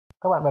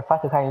Các bạn bật file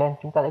thực hành lên,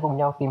 chúng ta sẽ cùng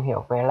nhau tìm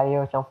hiểu về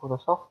layer trong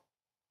Photoshop.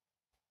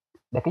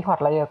 Để kích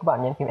hoạt layer, các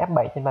bạn nhấn phím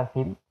F7 trên bàn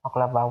phím hoặc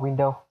là vào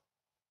Windows.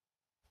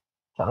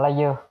 Chọn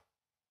layer.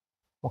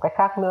 Một cách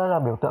khác nữa là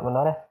biểu tượng của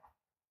nó đây.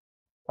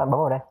 Bạn bấm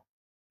vào đây.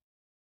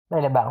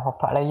 Đây là bảng hộp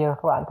thoại layer,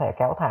 các bạn có thể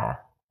kéo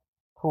thả,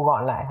 thu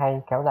gọn lại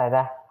hay kéo dài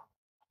ra.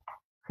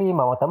 Khi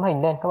mở một tấm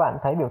hình lên, các bạn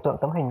thấy biểu tượng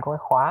tấm hình có cái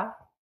khóa,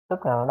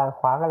 tức là nó đang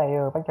khóa cái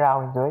layer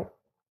background bên dưới.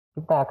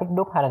 Chúng ta kích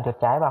đúp 2 lần chuột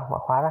trái vào và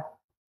khóa ra.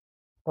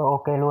 Tôi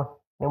OK luôn.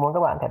 Nếu muốn các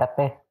bạn thể đặt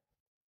tên.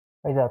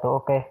 Bây giờ tôi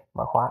OK,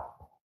 mở khóa.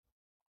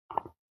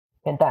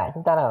 Hiện tại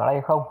chúng ta đang ở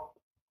layer 0.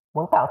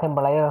 Muốn tạo thêm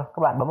một layer, các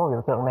bạn bấm vào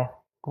biểu tượng này,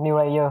 New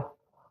Layer,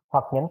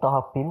 hoặc nhấn tổ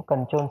hợp phím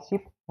Ctrl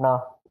Shift N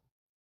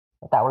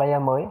để tạo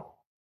layer mới.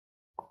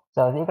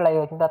 Giờ dĩ cái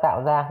layer chúng ta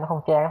tạo ra nó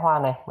không che cái hoa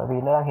này bởi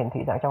vì nó đang hiển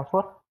thị dạng trong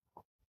suốt.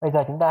 Bây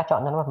giờ chúng ta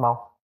chọn cho nó một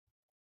màu.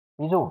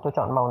 Ví dụ tôi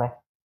chọn màu này,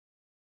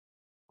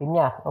 tím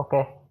nhạt, OK.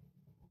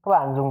 Các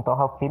bạn dùng tổ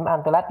hợp phím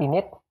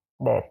Alternate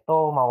để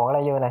tô màu vào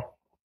layer này.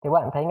 Thì các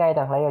bạn thấy ngay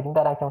rằng layer chúng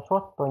ta đang trong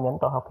suốt. Tôi nhấn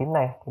tổ hợp phím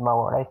này thì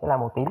màu ở đây sẽ là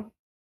màu tím.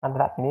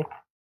 Alternate.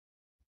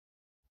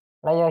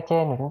 Layer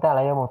trên của chúng ta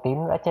layer màu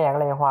tím đã che cái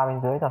layer hoa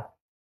bên dưới rồi.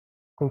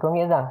 Thì có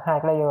nghĩa rằng hai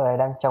cái layer này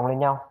đang chồng lên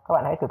nhau. Các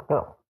bạn hãy tưởng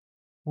tượng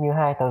như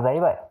hai tờ giấy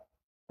vậy.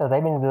 Tờ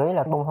giấy bên dưới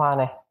là bông hoa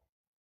này,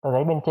 tờ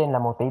giấy bên trên là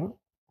màu tím.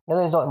 Nếu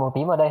tôi dội màu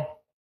tím vào đây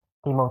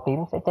thì màu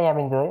tím sẽ che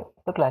bên dưới,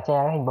 tức là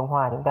che cái hình bông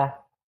hoa của chúng ta.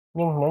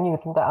 Nhưng nếu như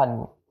chúng ta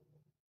ẩn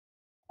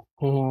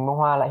thì hình bông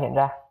hoa lại hiện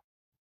ra,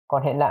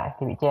 còn hiện lại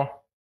thì bị che.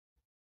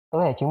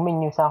 Tôi có thể chứng minh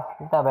như sau.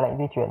 Chúng ta về lệnh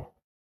di chuyển,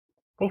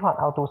 kích hoạt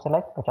Auto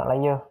Select và chọn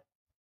layer.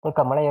 Tôi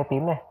cầm cái layer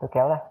tím này, tôi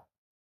kéo ra,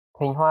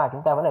 hình hoa của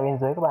chúng ta vẫn ở bên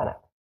dưới các bạn ạ.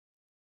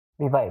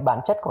 Vì vậy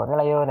bản chất của cái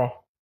layer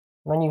này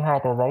nó như hai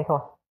tờ giấy thôi.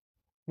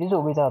 Ví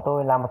dụ bây giờ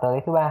tôi làm một tờ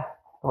giấy thứ ba,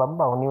 tôi bấm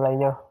vào New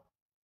Layer.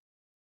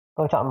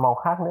 Tôi chọn màu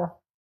khác nữa.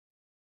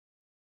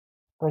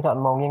 Tôi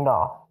chọn màu nghiêng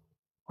đỏ,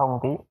 hồng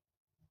tí.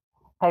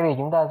 Thay vì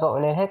chúng ta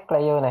dội lên hết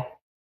layer này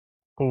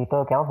thì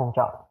tôi kéo vùng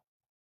chọn.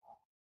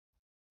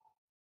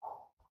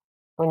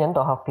 Tôi nhấn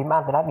tổ hợp phím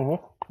Alternate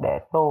để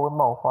tô cái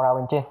màu foreground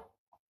bên trên.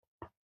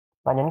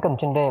 Và nhấn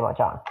Ctrl D bỏ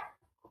chọn.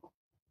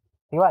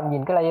 Thì các bạn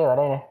nhìn cái layer ở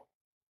đây này.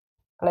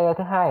 Cái layer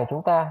thứ hai của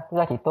chúng ta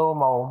chỉ tô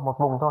màu một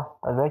vùng thôi.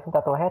 Ở dưới chúng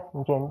ta tô hết,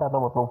 bên trên chúng ta tô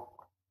một vùng.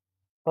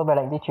 Tôi về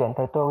lệnh di chuyển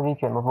thì tôi di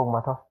chuyển một vùng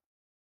mà thôi.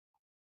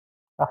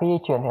 Và khi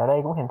di chuyển thì ở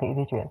đây cũng hiển thị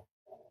di chuyển.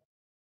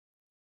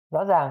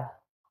 Rõ ràng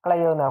cái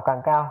layer nào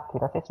càng cao thì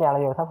nó sẽ che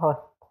layer thấp hơn.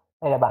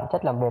 Đây là bản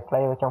chất làm việc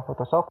layer trong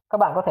Photoshop. Các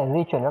bạn có thể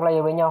di chuyển các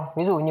layer với nhau.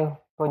 Ví dụ như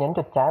tôi nhấn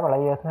chuột trái vào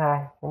layer thứ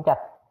hai, nhấn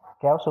chặt,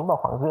 kéo xuống vào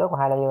khoảng giữa của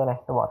hai layer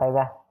này, tôi bỏ tay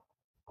ra.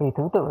 Thì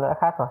thứ tự nó đã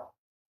khác rồi.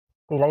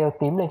 Thì layer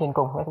tím lên trên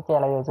cùng nó sẽ che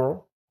layer dưới.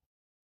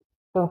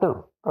 Tương tự,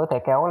 tôi có thể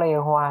kéo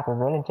layer hoa từ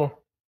dưới lên trên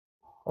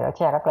để nó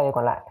che các layer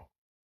còn lại.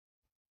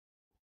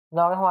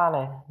 Do cái hoa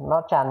này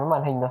nó tràn với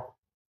màn hình rồi,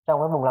 trong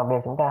cái vùng làm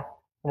việc chúng ta,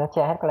 nó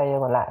che hết các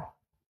layer còn lại.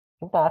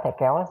 Chúng ta có thể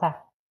kéo nó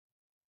ra.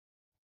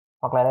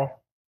 Hoặc là đây,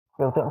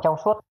 biểu tượng trong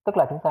suốt, tức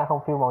là chúng ta không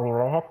fill màu gì vào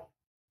đây hết.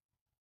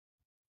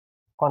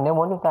 Còn nếu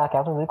muốn chúng ta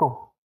kéo xuống dưới cùng,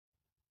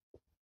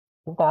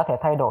 chúng ta có thể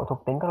thay đổi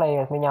thuộc tính các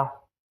layer với nhau.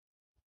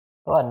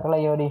 Tôi ẩn các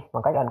layer đi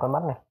bằng cách ẩn con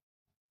mắt này.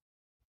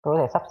 Tôi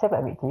có thể sắp xếp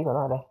lại vị trí của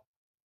nó ở đây.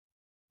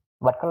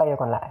 Bật các layer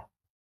còn lại.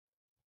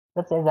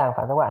 Rất dễ dàng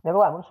phải các bạn. Nếu các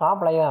bạn muốn xóa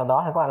một layer nào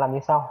đó thì các bạn làm như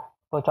sau.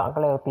 Tôi chọn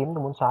cái layer tím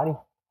tôi muốn xóa đi.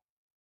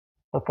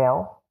 Tôi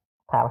kéo,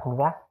 thả vào thùng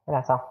rác, thế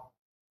là xong.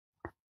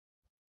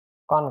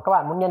 Còn các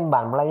bạn muốn nhân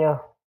bản một layer,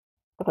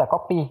 tức là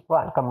copy, các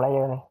bạn cầm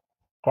layer này,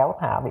 kéo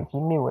thả vị trí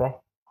new ở đây.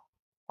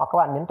 Hoặc các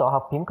bạn nhấn tổ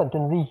hợp phím Ctrl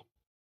G.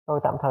 Tôi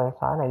tạm thời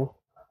xóa này đi.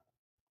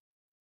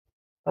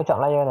 Tôi chọn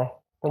layer này,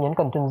 tôi nhấn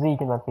Ctrl G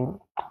trên bàn phím.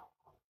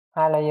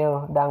 Hai layer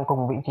đang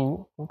cùng vị trí,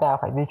 chúng ta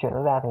phải di chuyển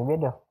nó ra thì biết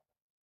được.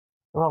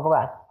 Đúng không các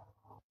bạn?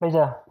 Bây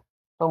giờ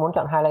tôi muốn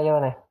chọn hai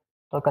layer này,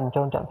 tôi Ctrl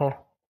chọn thêm.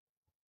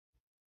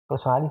 Tôi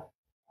xóa đi.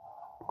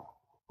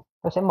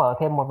 Tôi sẽ mở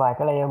thêm một vài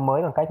cái layer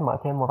mới bằng cách mở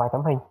thêm một vài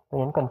tấm hình.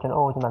 Tôi nhấn Ctrl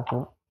O trên bàn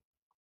phím.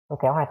 Tôi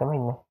kéo hai tấm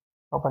hình này,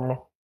 open lên.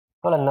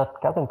 Tôi lần lượt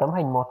kéo từng tấm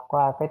hình một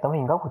qua cái tấm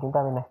hình gốc của chúng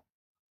ta bên này.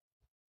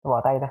 Tôi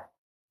bỏ tay ra.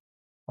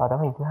 Vào tấm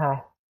hình thứ hai.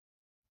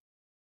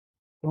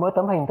 Thì mỗi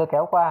tấm hình tôi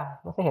kéo qua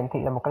nó sẽ hiển thị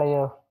là một cái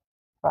layer.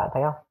 Các bạn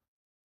thấy không?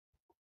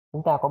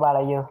 Chúng ta có 3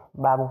 layer,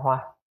 3 bông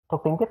hoa.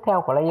 Thuộc tính tiếp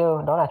theo của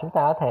layer đó là chúng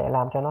ta có thể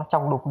làm cho nó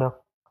trong đục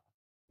được.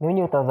 Nếu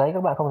như tờ giấy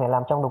các bạn không thể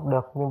làm trong đục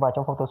được, nhưng vào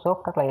trong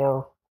Photoshop các layer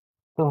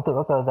tương tự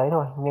với tờ giấy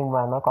thôi, nhưng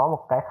mà nó có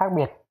một cái khác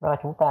biệt, đó là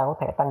chúng ta có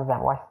thể tăng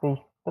giảm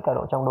opacity, tức là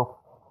độ trong đục.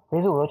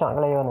 Ví dụ tôi chọn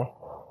cái layer này,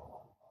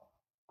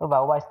 tôi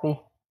vào opacity,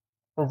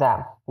 tôi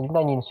giảm thì chúng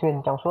ta nhìn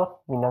xuyên trong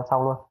suốt, nhìn đằng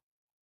sau luôn.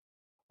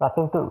 Và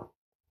tương tự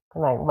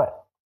cái này cũng vậy.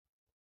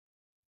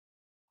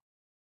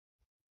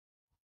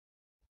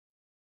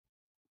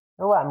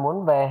 Nếu bạn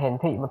muốn về hiển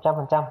thị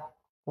 100%,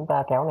 chúng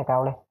ta kéo này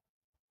cao lên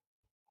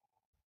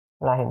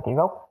là hiển thị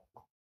gốc,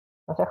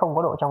 nó sẽ không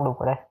có độ trong đục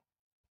ở đây.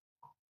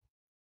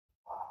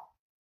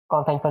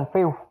 Còn thành phần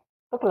fill,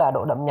 tức là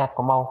độ đậm nhạt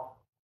của màu.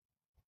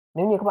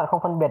 Nếu như các bạn không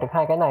phân biệt được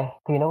hai cái này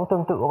thì nó cũng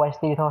tương tự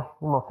opacity thôi.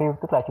 Nhưng mà fill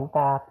tức là chúng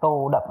ta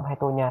tô đậm hay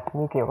tô nhạt,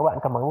 như kiểu các bạn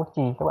cầm bằng bút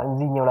chì, các bạn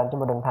di nhiều lần trên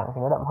một đường thẳng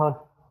thì nó đậm hơn.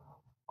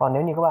 Còn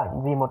nếu như các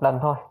bạn ghi một lần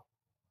thôi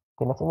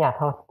thì nó sẽ nhạt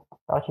hơn.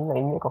 Đó chính là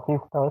ý nghĩa của fill.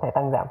 Tôi có thể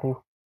tăng giảm fill.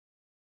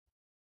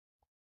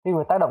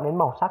 Fill tác động đến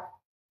màu sắc.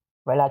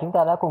 Vậy là chúng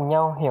ta đã cùng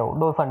nhau hiểu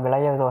đôi phần về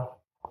layer rồi.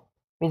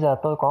 Bây giờ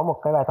tôi có một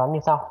cái bài toán như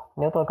sau.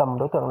 Nếu tôi cầm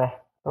đối tượng này,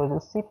 tôi giữ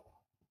shift,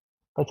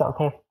 tôi chọn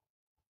thêm,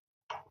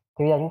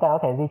 thì bây giờ chúng ta có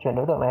thể di chuyển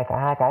đối tượng này cả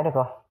hai cái được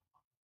rồi.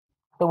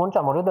 Tôi muốn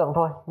chọn một đối tượng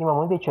thôi, nhưng mà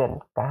muốn di chuyển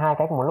cả hai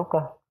cái cùng một lúc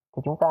cơ,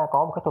 thì chúng ta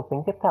có một cái thuộc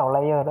tính tiếp theo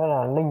layer, đó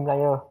là link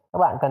layer. Các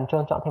bạn cần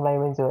chọn thêm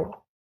layer bên dưới.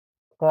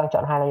 Tôi đang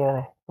chọn hai layer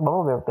này, tôi bấm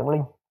vào biểu tượng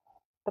link,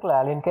 tức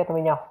là liên kết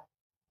với nhau.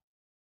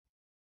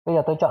 Bây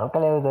giờ tôi chọn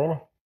cái layer dưới này,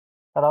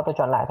 sau đó tôi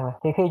chọn lại thôi.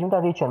 Thì khi chúng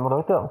ta di chuyển một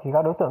đối tượng thì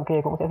các đối tượng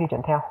kia cũng sẽ di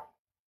chuyển theo.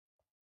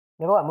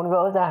 Nếu các bạn muốn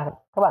gỡ ra,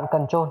 các bạn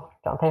cần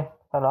chọn thêm,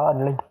 sau đó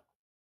ấn link,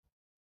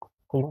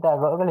 thì chúng ta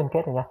gỡ cái liên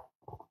kết này nha.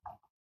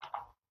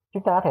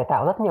 Chúng ta có thể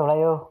tạo rất nhiều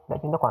layer để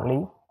chúng ta quản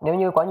lý. Nếu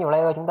như có nhiều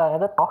layer chúng ta sẽ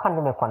rất khó khăn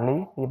trong việc quản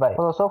lý. Vì vậy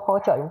Photoshop hỗ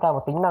trợ chúng ta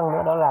một tính năng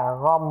nữa, đó là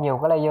gom nhiều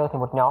cái layer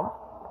thành một nhóm.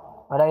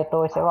 Ở đây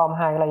tôi sẽ gom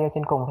hai cái layer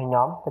trên cùng thành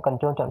nhóm. Tôi cần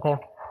chọn thêm.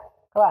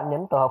 Các bạn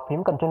nhấn tổ hợp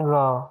phím Ctrl G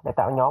để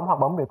tạo nhóm, hoặc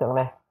bấm biểu tượng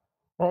này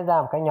nó sẽ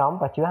ra một cái nhóm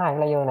và chứa hai cái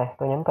layer này.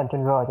 Tôi nhấn Ctrl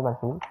G trên bàn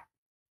phím.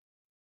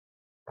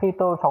 Khi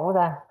tôi phóng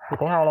ra thì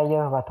thấy hai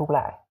layer và thu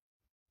lại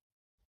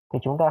thì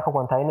chúng ta không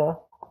còn thấy nữa.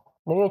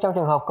 Nếu như trong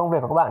trường hợp công việc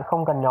của các bạn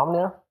không cần nhóm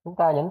nữa, chúng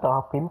ta nhấn tổ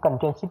hợp phím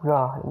Ctrl Shift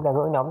G để chúng ta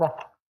gỡ nhóm ra.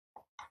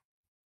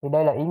 Thì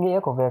đây là ý nghĩa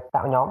của việc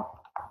tạo nhóm.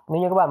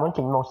 Nếu như các bạn muốn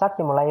chỉnh màu sắc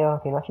trên một layer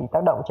thì nó chỉ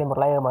tác động trên một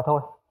layer mà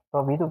thôi.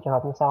 Tôi ví dụ trường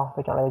hợp như sau,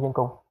 tôi chọn layer trên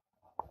cùng,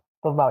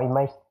 tôi vào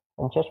Image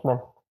Adjustment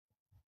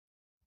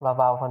và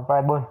vào phần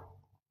Vibrant,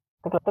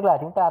 tức là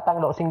chúng ta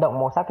tăng độ sinh động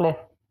màu sắc lên.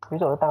 Ví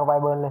dụ tôi tăng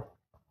Vibrant lên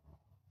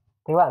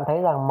thì các bạn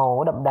thấy rằng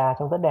màu đậm đà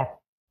trông rất đẹp.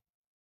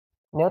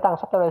 Nếu tăng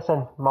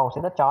Saturation, màu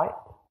sẽ rất chói.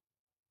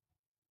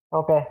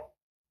 Ok,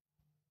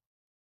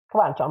 các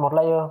bạn chọn một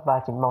layer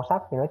và chỉnh màu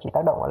sắc thì nó chỉ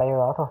tác động vào layer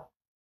đó thôi.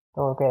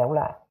 Tôi ok đóng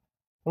lại.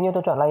 Nếu như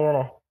tôi chọn layer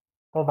này,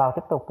 tôi vào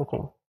tiếp tục tôi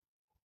chỉnh,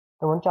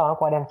 tôi muốn cho nó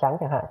qua đen trắng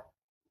chẳng hạn,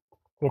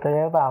 thì tôi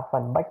sẽ vào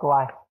phần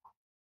background.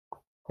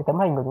 Thì tấm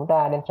hình của chúng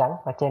ta đen trắng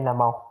và trên là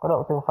màu, có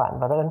độ tương phản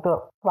và rất ấn tượng.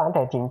 Các bạn có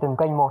thể chỉnh từng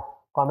kênh một.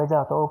 Còn bây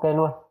giờ tôi ok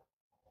luôn.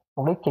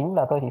 Mục đích chính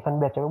là tôi chỉ phân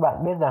biệt cho các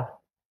bạn biết rằng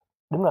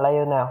đứng ở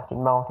layer nào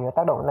chỉnh màu thì nó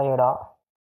tác động layer đó.